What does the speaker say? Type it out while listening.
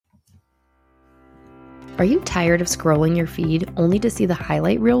Are you tired of scrolling your feed only to see the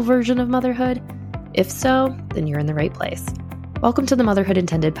highlight reel version of motherhood? If so, then you're in the right place. Welcome to the Motherhood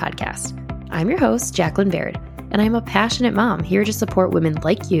Intended podcast. I'm your host, Jacqueline Baird, and I'm a passionate mom here to support women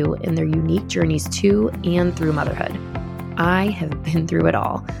like you in their unique journeys to and through motherhood. I have been through it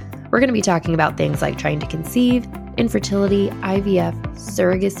all. We're going to be talking about things like trying to conceive, infertility, IVF,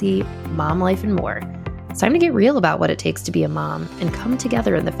 surrogacy, mom life, and more. It's time to get real about what it takes to be a mom and come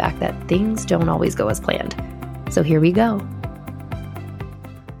together in the fact that things don't always go as planned. So here we go.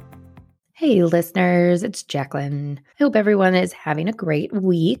 Hey listeners, it's Jacqueline. I hope everyone is having a great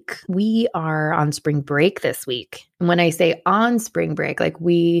week. We are on spring break this week. And when I say on spring break, like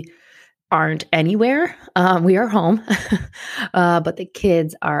we aren't anywhere. We are home, but the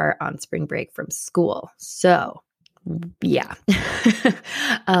kids are on spring break from school. So yeah,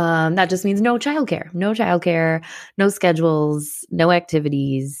 that just means no childcare, no schedules, no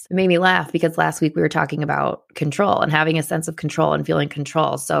activities. It made me laugh because last week we were talking about control and having a sense of control and feeling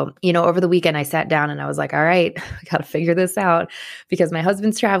control. So, over the weekend I sat down and I was like, all right, I got to figure this out because my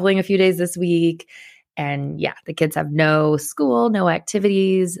husband's traveling a few days this week. And yeah, the kids have no school, no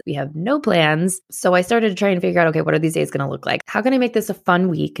activities. We have no plans. So I started to try and figure out, okay, what are these days going to look like? How can I make this a fun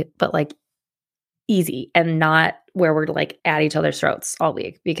week, but like easy and not where we're like at each other's throats all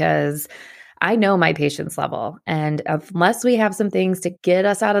week? Because I know my patience level. And unless we have some things to get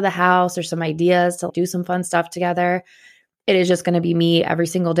us out of the house or some ideas to do some fun stuff together, it is just going to be me every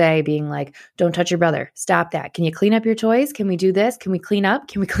single day being like, don't touch your brother. Stop that. Can you clean up your toys? Can we do this? Can we clean up?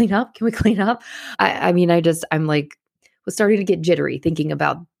 Can we clean up? Can we clean up? I'm like, was starting to get jittery thinking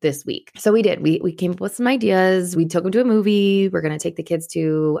about this week. So we did. We came up with some ideas. We took them to a movie. We're going to take the kids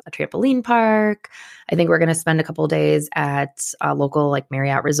to a trampoline park. I think we're going to spend a couple of days at a local like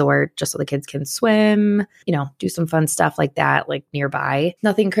Marriott resort just so the kids can swim, do some fun stuff like that, like nearby.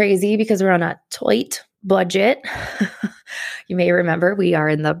 Nothing crazy because we're on a tight budget. You may remember we are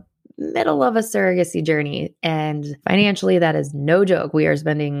in the middle of a surrogacy journey, and financially that is no joke. We are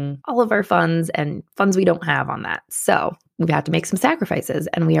spending all of our funds and funds we don't have on that. So we've had to make some sacrifices,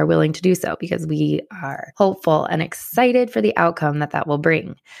 and we are willing to do so because we are hopeful and excited for the outcome that will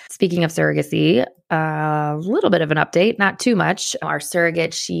bring. Speaking of surrogacy, a little bit of an update, not too much. Our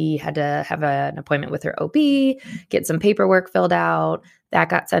surrogate, she had to have an appointment with her OB, get some paperwork filled out. That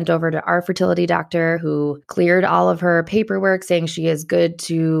got sent over to our fertility doctor who cleared all of her paperwork saying she is good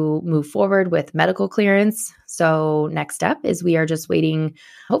to move forward with medical clearance. So next step is we are just waiting.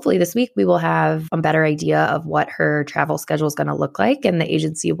 Hopefully this week we will have a better idea of what her travel schedule is going to look like. And the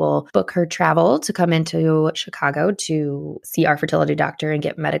agency will book her travel to come into Chicago to see our fertility doctor and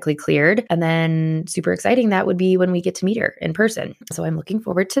get medically cleared. And then super exciting, that would be when we get to meet her in person. So I'm looking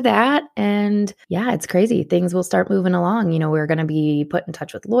forward to that. And yeah, it's crazy. Things will start moving along. We're going to be put in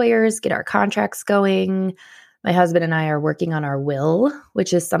touch with lawyers, get our contracts going. My husband and I are working on our will,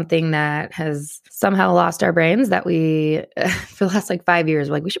 which is something that has somehow lost our brains that we, for the last 5 years,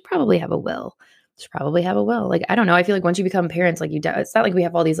 we're like, we should probably have a will. Like, I don't know. I feel like once you become parents, it's not like we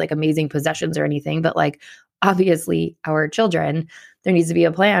have all these amazing possessions or anything, but obviously our children, there needs to be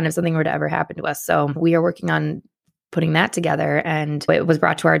a plan if something were to ever happen to us. So we are working on putting that together. And it was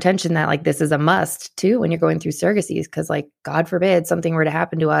brought to our attention that this is a must too, when you're going through surrogacies, because God forbid something were to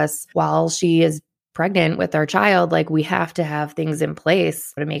happen to us while she is pregnant with our child, we have to have things in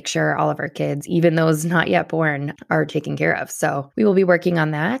place to make sure all of our kids, even those not yet born, are taken care of. So we will be working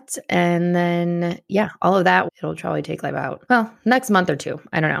on that. And then, all of that, it'll probably take next month or two,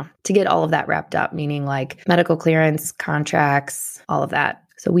 I don't know, to get all of that wrapped up, meaning medical clearance, contracts, all of that.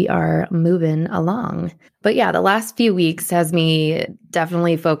 So we are moving along. But yeah, the last few weeks has me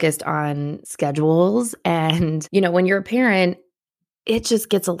definitely focused on schedules. And, when you're a parent, it just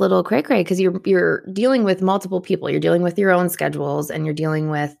gets a little cray-cray because you're dealing with multiple people. You're dealing with your own schedules and you're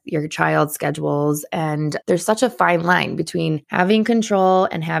dealing with your child's schedules. And there's such a fine line between having control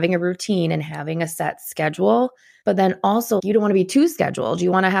and having a routine and having a set schedule. But then also you don't want to be too scheduled.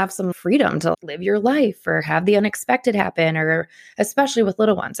 You want to have some freedom to live your life or have the unexpected happen, or especially with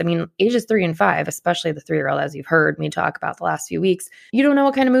little ones. I mean, ages 3 and 5, especially the 3-year-old, as you've heard me talk about the last few weeks, you don't know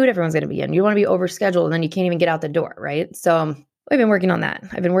what kind of mood everyone's going to be in. You want to be overscheduled and then you can't even get out the door, right? So I've been working on that.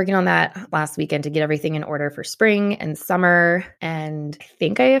 I've been working on that last weekend to get everything in order for spring and summer. And I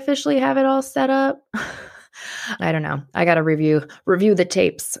think I officially have it all set up. I don't know. I got to review the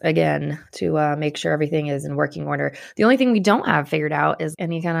tapes again to make sure everything is in working order. The only thing we don't have figured out is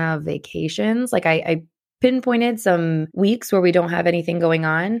any kind of vacations. I pinpointed some weeks where we don't have anything going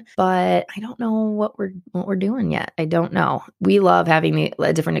on, but I don't know what we're doing yet. I don't know. We love having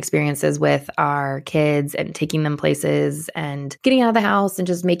the different experiences with our kids and taking them places and getting out of the house and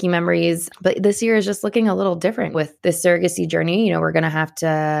just making memories. But this year is just looking a little different with this surrogacy journey. We're going to have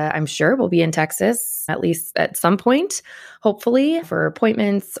to, I'm sure we'll be in Texas at least at some point, hopefully, for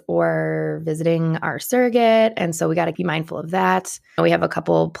appointments or visiting our surrogate. And so we got to be mindful of that. We have a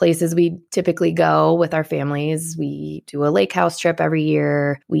couple places we typically go with our families. We do a lake house trip every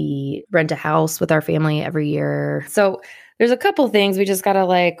year. We rent a house with our family every year. So there's a couple things we just got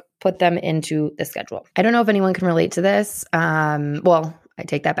to put them into the schedule. I don't know if anyone can relate to this. Well, I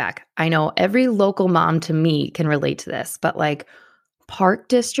take that back. I know every local mom to me can relate to this, but park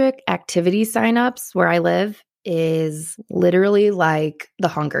district activity signups where I live is literally like the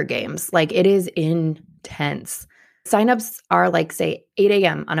Hunger Games. It is intense. Signups are say 8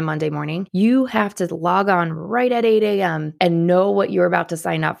 a.m. on a Monday morning. You have to log on right at 8 a.m. and know what you're about to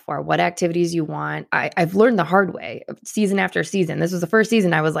sign up for, what activities you want. I've learned the hard way season after season. This was the first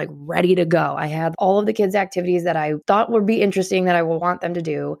season I was ready to go. I had all of the kids' activities that I thought would be interesting that I would want them to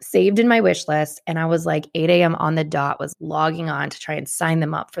do saved in my wish list. And I was 8 a.m. on the dot was logging on to try and sign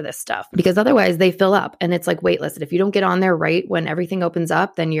them up for this stuff because otherwise they fill up and it's waitlisted. If you don't get on there right when everything opens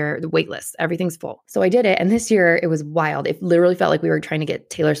up, then you're the waitlist. Everything's full. So I did it. And this year it was wild. It literally felt like we were trying to get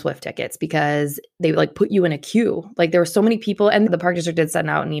Taylor Swift tickets because they put you in a queue. There were so many people, and the park district did send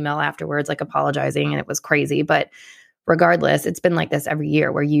out an email afterwards, apologizing, and it was crazy. But regardless, it's been like this every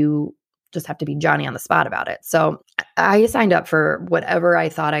year where you just have to be Johnny on the spot about it. So I signed up for whatever I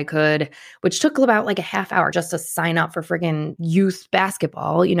thought I could, which took about a half hour just to sign up for friggin' youth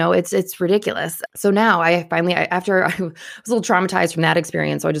basketball. It's ridiculous. So now after I was a little traumatized from that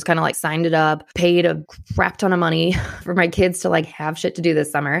experience, so I just kind of signed it up, paid a crap ton of money for my kids to have shit to do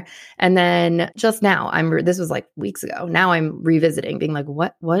this summer. And then just now this was weeks ago. Now I'm revisiting being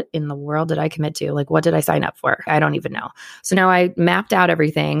what in the world did I commit to? What did I sign up for? I don't even know. So now I mapped out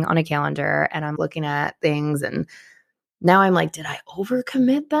everything on a calendar and I'm looking at things and now I'm did I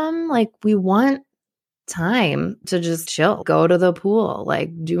overcommit them? We want time to just chill, go to the pool,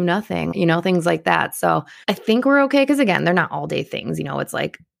 do nothing, things like that. So I think we're okay. Cause again, they're not all day things, it's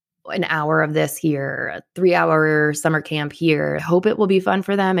an hour of this here, a 3-hour summer camp here. I hope it will be fun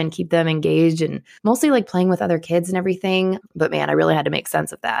for them and keep them engaged and mostly playing with other kids and everything. But man, I really had to make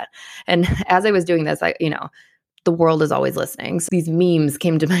sense of that. And as I was doing this, the world is always listening. So these memes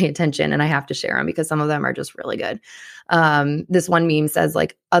came to my attention and I have to share them because some of them are just really good. This one meme says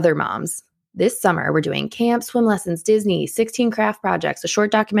other moms. This summer, we're doing camp, swim lessons, Disney, 16 craft projects, a short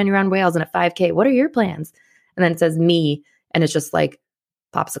documentary on whales, and a 5K. What are your plans? And then it says me, and it's just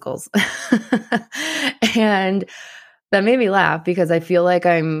popsicles. And that made me laugh because I feel like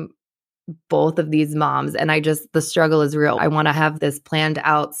I'm both of these moms. And the struggle is real. I want to have this planned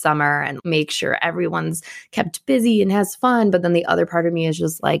out summer and make sure everyone's kept busy and has fun. But then the other part of me is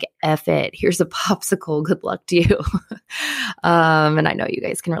just F it. Here's a popsicle. Good luck to you. And I know you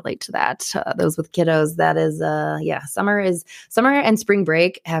guys can relate to that. Those with kiddos, that is, summer and spring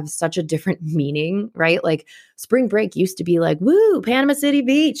break have such a different meaning, right? Spring break used to be woo, Panama City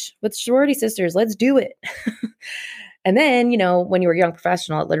Beach with sorority sisters. Let's do it. And then, when you were a young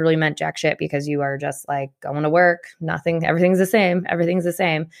professional, it literally meant jack shit because you are just going to work, nothing, everything's the same. Everything's the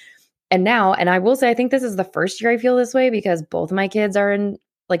same. And now, and I will say, I think this is the first year I feel this way because both of my kids are in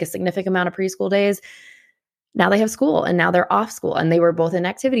a significant amount of preschool days. Now they have school and now they're off school and they were both in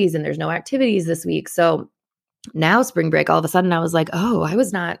activities and there's no activities this week. So now spring break, all of a sudden I was I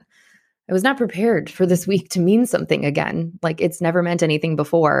was not prepared for this week to mean something again. It's never meant anything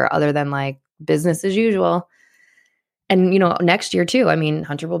before other than business as usual. And, next year too,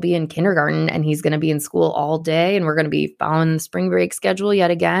 Hunter will be in kindergarten and he's going to be in school all day and we're going to be following the spring break schedule yet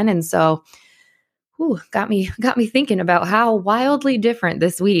again. And so, got me thinking about how wildly different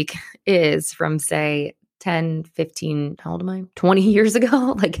this week is from say 10, 15, how old am I? 20 years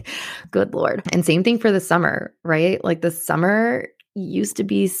ago? Good Lord. And same thing for the summer, right? The summer used to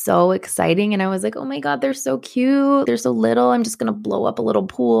be so exciting. And I was oh my God, they're so cute. They're so little. I'm just going to blow up a little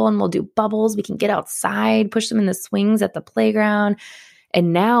pool and we'll do bubbles. We can get outside, push them in the swings at the playground.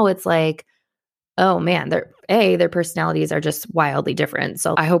 And now it's oh man, their personalities are just wildly different.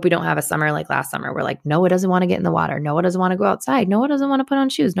 So I hope we don't have a summer like last summer where Noah doesn't want to get in the water. Noah doesn't want to go outside. Noah doesn't want to put on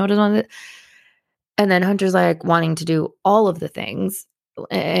shoes. Noah doesn't want to. And then Hunter's wanting to do all of the things.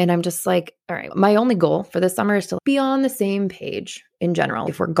 And I'm just all right, my only goal for this summer is to be on the same page in general.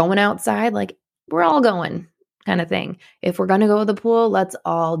 If we're going outside, we're all going kind of thing. If we're going to go to the pool, let's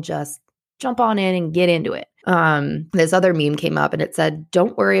all just jump on in and get into it. This other meme came up and it said,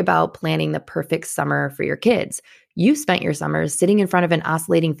 don't worry about planning the perfect summer for your kids. You spent your summers sitting in front of an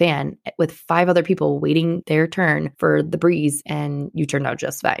oscillating fan with 5 other people waiting their turn for the breeze, and you turned out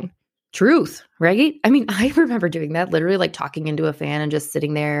just fine. Truth, right? I mean, I remember doing that, literally like talking into a fan and just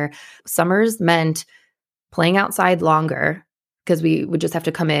sitting there. Summers meant playing outside longer because we would just have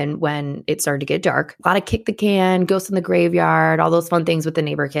to come in when it started to get dark. A lot of kick the can, ghosts in the graveyard, all those fun things with the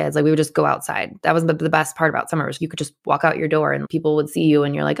neighbor kids. Like we would just go outside. That was the best part about summers. You could just walk out your door and people would see you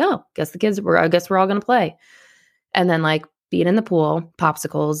and you're like, oh, I guess we're all going to play. And then like being in the pool,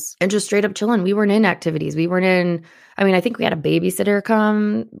 popsicles, and just straight up chilling. We weren't in activities. I think we had a babysitter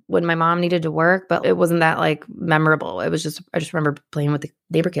come when my mom needed to work, but it wasn't that like memorable. I just remember playing with the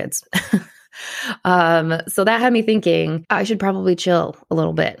neighbor kids. So that had me thinking I should probably chill a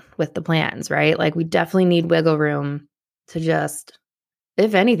little bit with the plans, right? Like we definitely need wiggle room to just,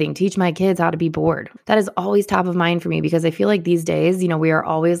 if anything, teach my kids how to be bored. That is always top of mind for me because I feel like these days, we are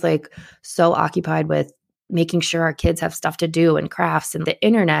always like so occupied with making sure our kids have stuff to do and crafts, and the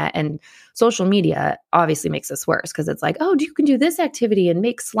internet and social media obviously makes this worse because it's like, oh, you can do this activity and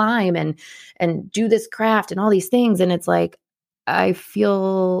make slime and do this craft and all these things. And it's like, I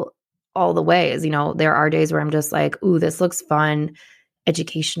feel all the ways, there are days where I'm just like, ooh, this looks fun,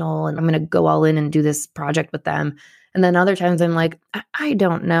 educational, and I'm going to go all in and do this project with them. And then other times I'm like, I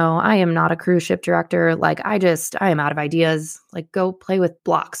don't know. I am not a cruise ship director. Like I am out of ideas. Like go play with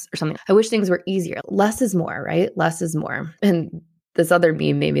blocks or something. I wish things were easier. Less is more, right? Less is more. And this other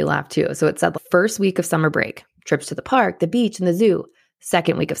meme made me laugh too. So it said the first week of summer break, trips to the park, the beach, and the zoo.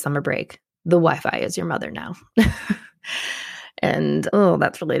 Second week of summer break, the Wi-Fi is your mother now. And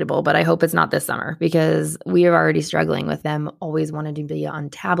that's relatable, but I hope it's not this summer because we are already struggling with them always wanting to be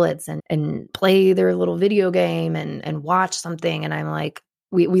on tablets and play their little video game and watch something. And I'm like,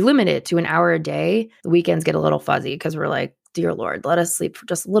 we limit it to an hour a day. The weekends get a little fuzzy because we're like, dear Lord, let us sleep for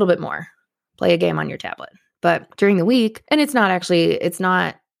just a little bit more. Play a game on your tablet. But during the week, and it's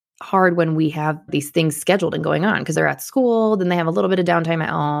not hard when we have these things scheduled and going on because they're at school, then they have a little bit of downtime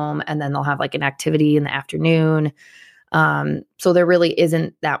at home, and then they'll have like an activity in the afternoon. So there really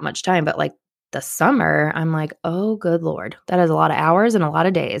isn't that much time, but like the summer, I'm like, oh, good Lord, that is a lot of hours and a lot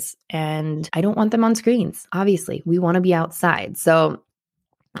of days. And I don't want them on screens. Obviously, we want to be outside. So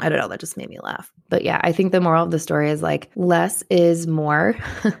I don't know, that just made me laugh. But yeah, I think the moral of the story is like less is more.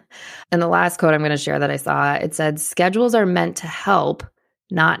 And the last quote I'm going to share that I saw, it said, schedules are meant to help,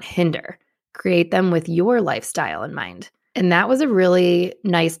 not hinder. Create them with your lifestyle in mind. And that was a really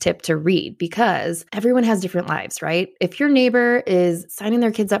nice tip to read because everyone has different lives, right? If your neighbor is signing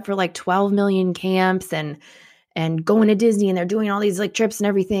their kids up for like 12 million camps and going to Disney and they're doing all these like trips and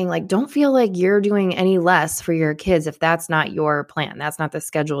everything, like don't feel like you're doing any less for your kids if that's not your plan. That's not the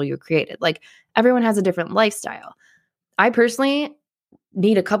schedule you created. Like everyone has a different lifestyle. I personally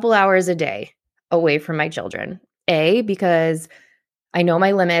need a couple hours a day away from my children. Because I know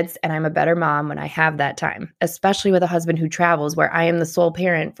my limits and I'm a better mom when I have that time, especially with a husband who travels where I am the sole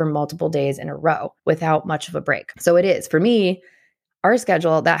parent for multiple days in a row without much of a break. So it is for me, our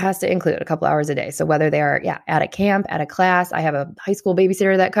schedule that has to include a couple hours a day. So whether they are at a camp, at a class, I have a high school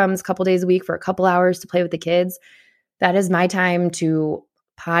babysitter that comes a couple days a week for a couple hours to play with the kids. That is my time to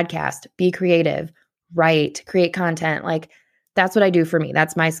podcast, be creative, write, create content. Like that's what I do for me.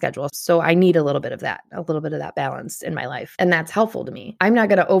 That's my schedule. So I need a little bit of that balance in my life. And that's helpful to me. I'm not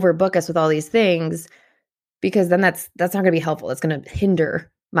going to overbook us with all these things because then that's not going to be helpful. It's going to hinder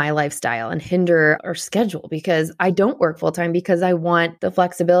my lifestyle and hinder our schedule because I don't work full time because I want the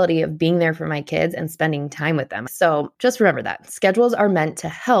flexibility of being there for my kids and spending time with them. So just remember that schedules are meant to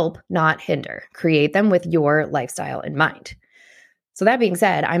help, not hinder. Create them with your lifestyle in mind. So that being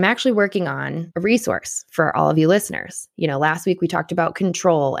said, I'm actually working on a resource for all of you listeners. Last week we talked about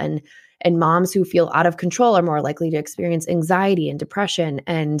control and moms who feel out of control are more likely to experience anxiety and depression.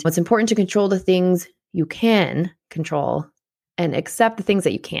 And it's important to control the things you can control and accept the things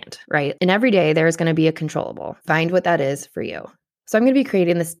that you can't, right? And every day there is going to be a controllable. Find what that is for you. So I'm going to be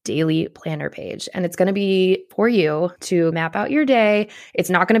creating this daily planner page, and it's going to be for you to map out your day. It's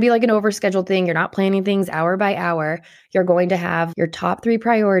not going to be like an overscheduled thing. You're not planning things hour by hour. You're going to have your top 3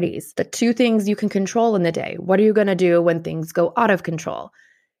 priorities, the 2 things you can control in the day. What are you going to do when things go out of control?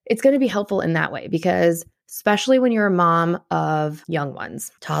 It's going to be helpful in that way because especially when you're a mom of young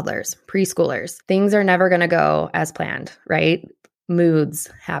ones, toddlers, preschoolers, things are never going to go as planned, right? Moods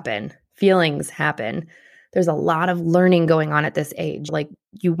happen, feelings happen. there's a lot of learning going on at this age. Like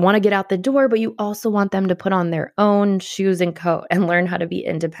you want to get out the door, but you also want them to put on their own shoes and coat and learn how to be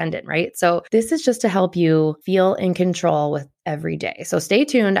independent, right? So this is just to help you feel in control with every day. So stay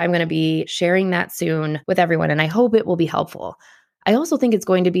tuned. I'm going to be sharing that soon with everyone, and I hope it will be helpful. I also think it's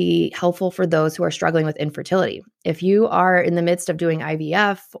going to be helpful for those who are struggling with infertility. If you are in the midst of doing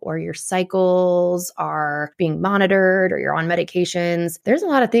IVF or your cycles are being monitored or you're on medications, there's a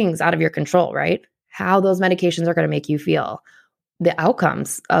lot of things out of your control, right? How those medications are going to make you feel. The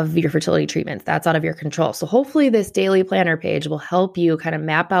outcomes of your fertility treatments, that's out of your control. So hopefully this daily planner page will help you kind of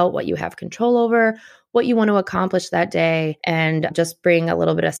map out what you have control over, what you want to accomplish that day, and just bring a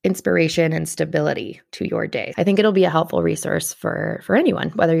little bit of inspiration and stability to your day. I think it'll be a helpful resource for anyone,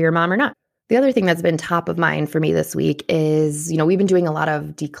 whether you're a mom or not. The other thing that's been top of mind for me this week is, we've been doing a lot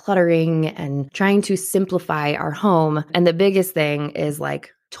of decluttering and trying to simplify our home. And the biggest thing is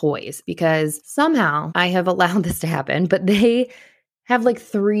like toys, because somehow I have allowed this to happen, but they have like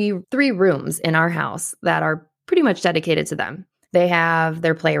three rooms in our house that are pretty much dedicated to them. They have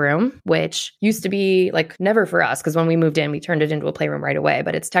their playroom, which used to be like never for us, because when we moved in, we turned it into a playroom right away.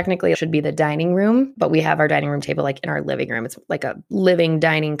 But it's technically, it should be the dining room, but we have our dining room table like in our living room. It's like a living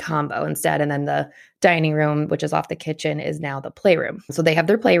dining combo instead. And then the dining room, which is off the kitchen, is now the playroom. So they have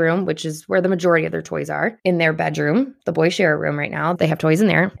their playroom, which is where the majority of their toys are. In their bedroom, the boys share a room right now. They have toys in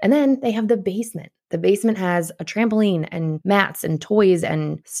there. And then they have the basement. The basement has a trampoline and mats and toys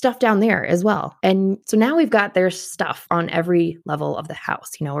and stuff down there as well. And so now we've got their stuff on every level of the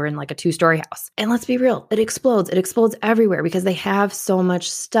house. We're in like a 2-story house. And let's be real, it explodes. It explodes everywhere because they have so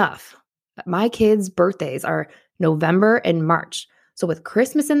much stuff. My kids' birthdays are November and March. So with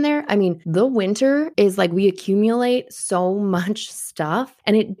Christmas in there, the winter is like we accumulate so much stuff,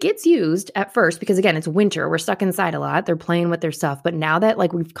 and it gets used at first because, again, it's winter. We're stuck inside a lot. They're playing with their stuff. But now that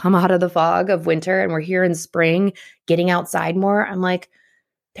like we've come out of the fog of winter and we're here in spring, getting outside more, I'm like,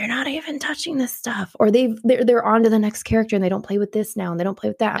 they're not even touching this stuff, or they're on to the next character and they don't play with this now and they don't play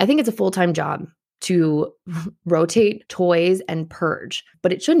with that. I think it's a full-time job to rotate toys and purge,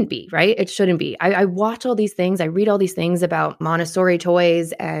 but it shouldn't be, right? It shouldn't be. I watch all these things. I read all these things about Montessori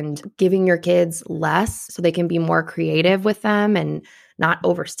toys and giving your kids less so they can be more creative with them and not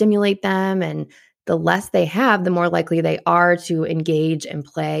overstimulate them. And the less they have, the more likely they are to engage and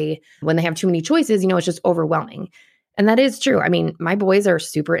play. When they have too many choices, it's just overwhelming. And that is true. My boys are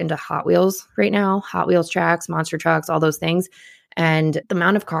super into Hot Wheels right now, Hot Wheels tracks, monster trucks, all those things. And the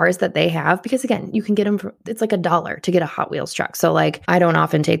amount of cars that they have, because again, you can get them for, it's like $1 to get a Hot Wheels truck. So like, I don't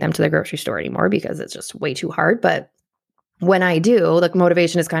often take them to the grocery store anymore because it's just way too hard. But when I do, like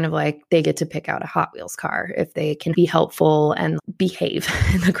motivation is kind of like they get to pick out a Hot Wheels car if they can be helpful and behave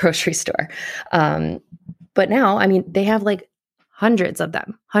in the grocery store. But now, they have like hundreds of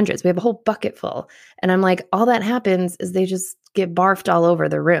them, hundreds. We have a whole bucket full. And I'm like, all that happens is they just get barfed all over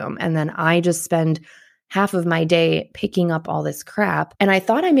the room. And then I just spend half of my day picking up all this crap. And I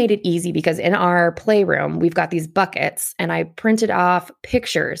thought I made it easy because in our playroom, we've got these buckets and I printed off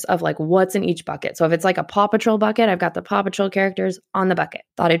pictures of like what's in each bucket. So if it's like a Paw Patrol bucket, I've got the Paw Patrol characters on the bucket.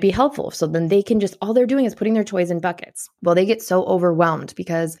 Thought it'd be helpful. So then they can just, all they're doing is putting their toys in buckets. Well, they get so overwhelmed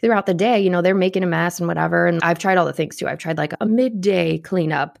because throughout the day, they're making a mess and whatever. And I've tried all the things too. I've tried like a midday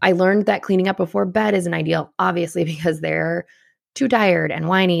cleanup. I learned that cleaning up before bed isn't ideal, obviously, because they're too tired and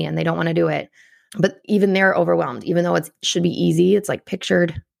whiny and they don't want to do it. But even they're overwhelmed, even though it should be easy. It's like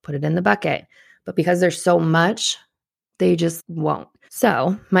pictured, put it in the bucket. But because there's so much, they just won't.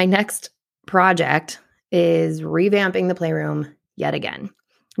 So my next project is revamping the playroom yet again.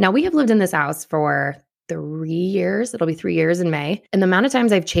 Now we have lived in this house for 3 years. It'll be 3 years in May. And the amount of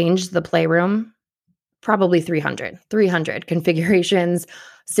times I've changed the playroom, probably 300 configurations,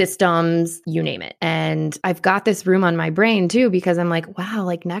 systems, you name it. And I've got this room on my brain too, because I'm like, wow,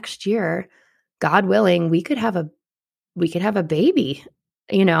 like next year, God willing, we could have a baby, we can have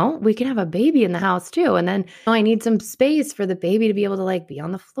a baby in the house too. And then I need some space for the baby to be able to like be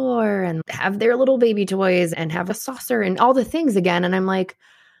on the floor and have their little baby toys and have a saucer and all the things again. And I'm like,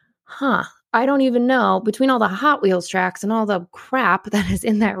 I don't even know, between all the Hot Wheels tracks and all the crap that is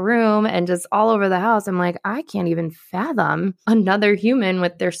in that room and just all over the house, I'm like, I can't even fathom another human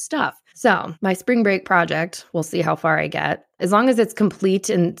with their stuff. So my spring break project, we'll see how far I get. As long as it's complete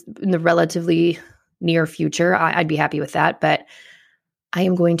in the relatively near future, I'd be happy with that. But I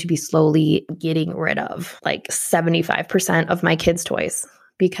am going to be slowly getting rid of like 75% of my kids' toys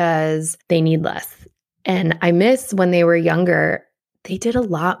because they need less. And I miss when they were younger, they did a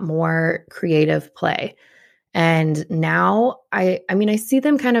lot more creative play. And now I see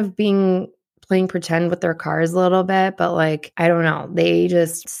them kind of being playing pretend with their cars a little bit, but like, I don't know. They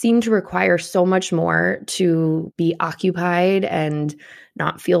just seem to require so much more to be occupied and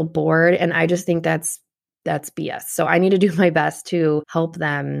not feel bored. And I just think that's BS. So I need to do my best to help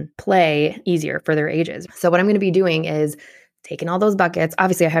them play easier for their ages. So what I'm going to be doing is taking all those buckets.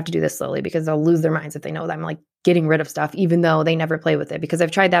 Obviously, I have to do this slowly because they'll lose their minds if they know that I'm like getting rid of stuff, even though they never play with it. Because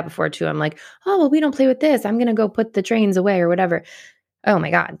I've tried that before too. I'm like, oh, well, we don't play with this. I'm going to go put the trains away or whatever. Oh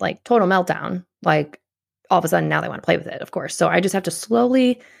my God, like total meltdown. Like all of a sudden now they want to play with it, of course. So I just have to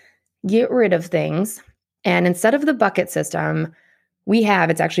slowly get rid of things. And instead of the bucket system,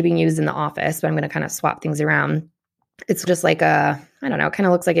 it's actually being used in the office, but I'm going to kind of swap things around. It's just like I don't know, it kind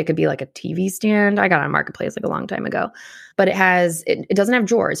of looks like it could be like a TV stand. I got on Marketplace like a long time ago, but it doesn't have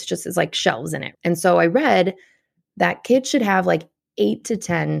drawers. It's like shelves in it. And so I read that kids should have like 8 to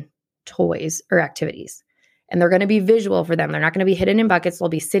 10 toys or activities, and they're going to be visual for them. They're not going to be hidden in buckets. They'll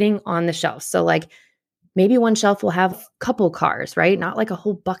be sitting on the shelf. So like maybe one shelf will have a couple cars, right? Not like a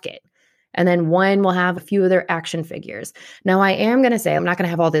whole bucket. And then one will have a few of their action figures. Now I am going to say, I'm not going to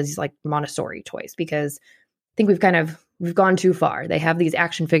have all these like Montessori toys because I think we've gone too far. They have these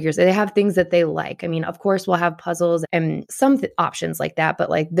action figures. They have things that they like. I mean, of course, we'll have puzzles and some options like that, but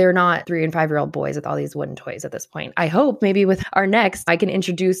like they're not 3 and 5-year-old boys with all these wooden toys at this point. I hope maybe with our next, I can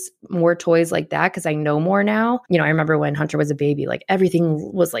introduce more toys like that because I know more now. I remember when Hunter was a baby, like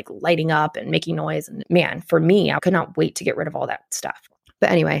everything was like lighting up and making noise. And man, for me, I could not wait to get rid of all that stuff. But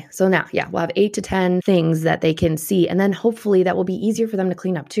anyway, so now, we'll have 8 to 10 things that they can see. And then hopefully that will be easier for them to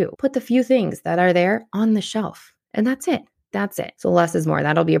clean up too. Put the few things that are there on the shelf. And that's it. So less is more.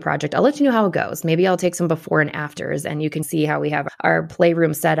 That'll be a project. I'll let you know how it goes. Maybe I'll take some before and afters and you can see how we have our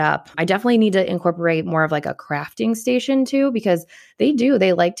playroom set up. I definitely need to incorporate more of like a crafting station too, because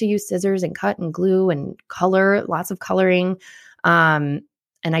they like to use scissors and cut and glue and color, lots of coloring.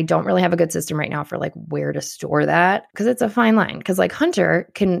 And I don't really have a good system right now for like where to store that because it's a fine line. Because like Hunter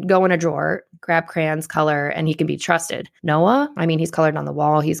can go in a drawer, grab crayons, color, and he can be trusted. Noah, I mean, he's colored on the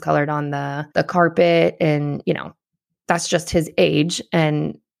wall. He's colored on the carpet. And, that's just his age.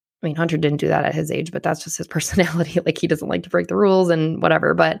 And I mean, Hunter didn't do that at his age, but that's just his personality. Like he doesn't like to break the rules and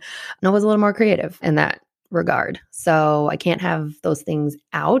whatever. But Noah's a little more creative in that regard. So I can't have those things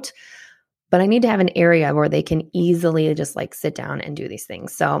out. But I need to have an area where they can easily just like sit down and do these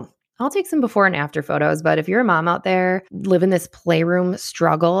things. So I'll take some before and after photos. But if you're a mom out there living this playroom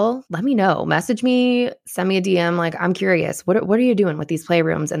struggle, let me know. Message me, send me a DM. Like, I'm curious. What are you doing with these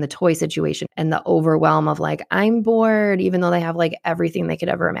playrooms and the toy situation and the overwhelm of like, I'm bored, even though they have like everything they could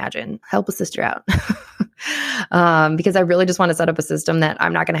ever imagine. Help a sister out. Because I really just want to set up a system that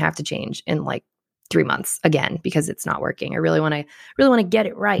I'm not going to have to change in like 3 months again because it's not working. I really want to get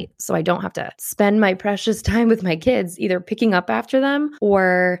it right so I don't have to spend my precious time with my kids either picking up after them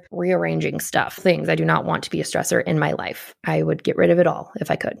or rearranging stuff. Things I do not want to be a stressor in my life. I would get rid of it all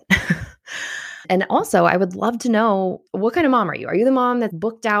if I could. And also, I would love to know, what kind of mom are you? Are you the mom that's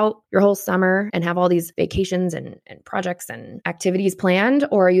booked out your whole summer and have all these vacations and projects and activities planned?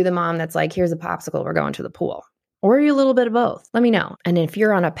 Or are you the mom that's like, here's a popsicle, we're going to the pool? Or are you a little bit of both? Let me know. And if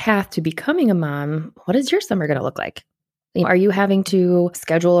you're on a path to becoming a mom, what is your summer going to look like? Are you having to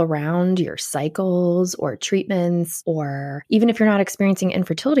schedule around your cycles or treatments? Or even if you're not experiencing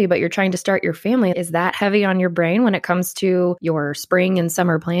infertility, but you're trying to start your family, is that heavy on your brain when it comes to your spring and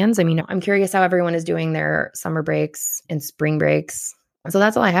summer plans? I mean, I'm curious how everyone is doing their summer breaks and spring breaks. So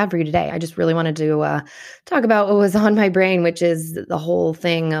that's all I have for you today. I just really wanted to talk about what was on my brain, which is the whole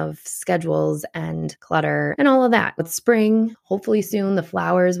thing of schedules and clutter and all of that. With spring, hopefully soon, the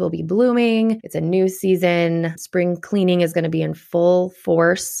flowers will be blooming. It's a new season. Spring cleaning is going to be in full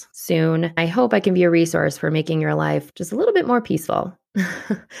force soon. I hope I can be a resource for making your life just a little bit more peaceful.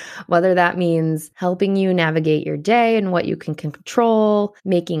 Whether that means helping you navigate your day and what you can control,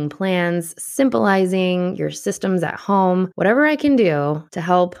 making plans, symbolizing your systems at home, whatever I can do to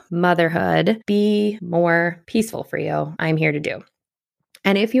help motherhood be more peaceful for you, I'm here to do.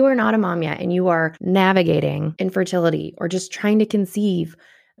 And if you are not a mom yet and you are navigating infertility or just trying to conceive,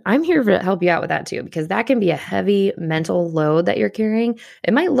 I'm here to help you out with that too, because that can be a heavy mental load that you're carrying.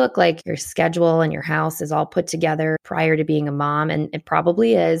 It might look like your schedule and your house is all put together prior to being a mom, and it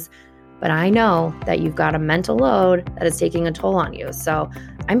probably is. But I know that you've got a mental load that is taking a toll on you. So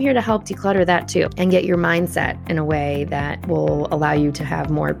I'm here to help declutter that too and get your mindset in a way that will allow you to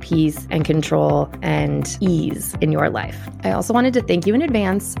have more peace and control and ease in your life. I also wanted to thank you in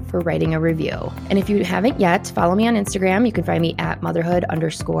advance for writing a review. And if you haven't yet, follow me on Instagram. You can find me at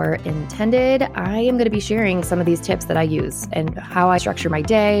motherhood_intended. I am going to be sharing some of these tips that I use and how I structure my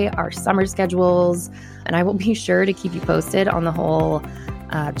day, our summer schedules, and I will be sure to keep you posted on the whole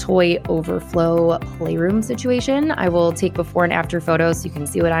toy overflow playroom situation. I will take before and after photos so you can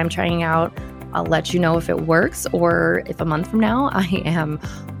see what I'm trying out. I'll let you know if it works or if a month from now I am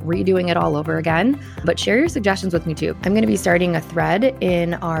redoing it all over again. But share your suggestions with me too. I'm going to be starting a thread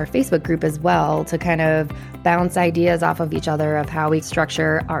in our Facebook group as well to kind of bounce ideas off of each other of how we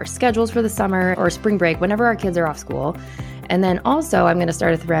structure our schedules for the summer or spring break whenever our kids are off school. And then also I'm going to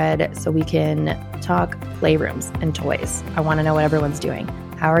start a thread so we can talk playrooms and toys. I want to know what everyone's doing.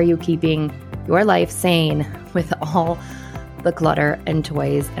 How are you keeping your life sane with all the clutter and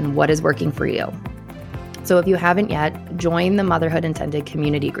toys, and what is working for you? So if you haven't yet, join the Motherhood Intended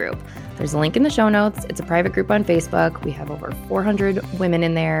community group. There's a link in the show notes. It's a private group on Facebook. We have over 400 women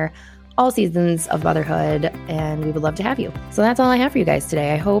in there, all seasons of motherhood, and we would love to have you. So that's all I have for you guys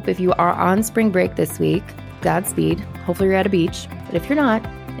today. I hope if you are on spring break this week, Godspeed. Hopefully you're at a beach. But if you're not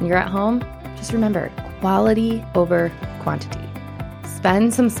and you're at home, just remember, quality over quantity.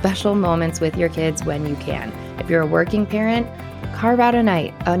 Spend some special moments with your kids when you can. If you're a working parent, carve out a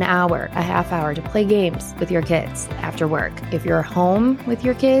night, an hour, a half hour to play games with your kids after work. If you're home with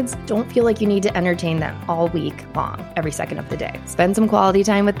your kids, don't feel like you need to entertain them all week long, every second of the day. Spend some quality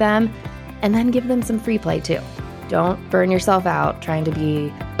time with them and then give them some free play too. Don't burn yourself out trying to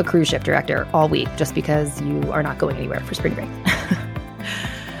be a cruise ship director all week just because you are not going anywhere for spring break.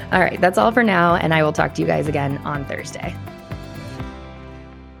 All right, that's all for now, and I will talk to you guys again on Thursday.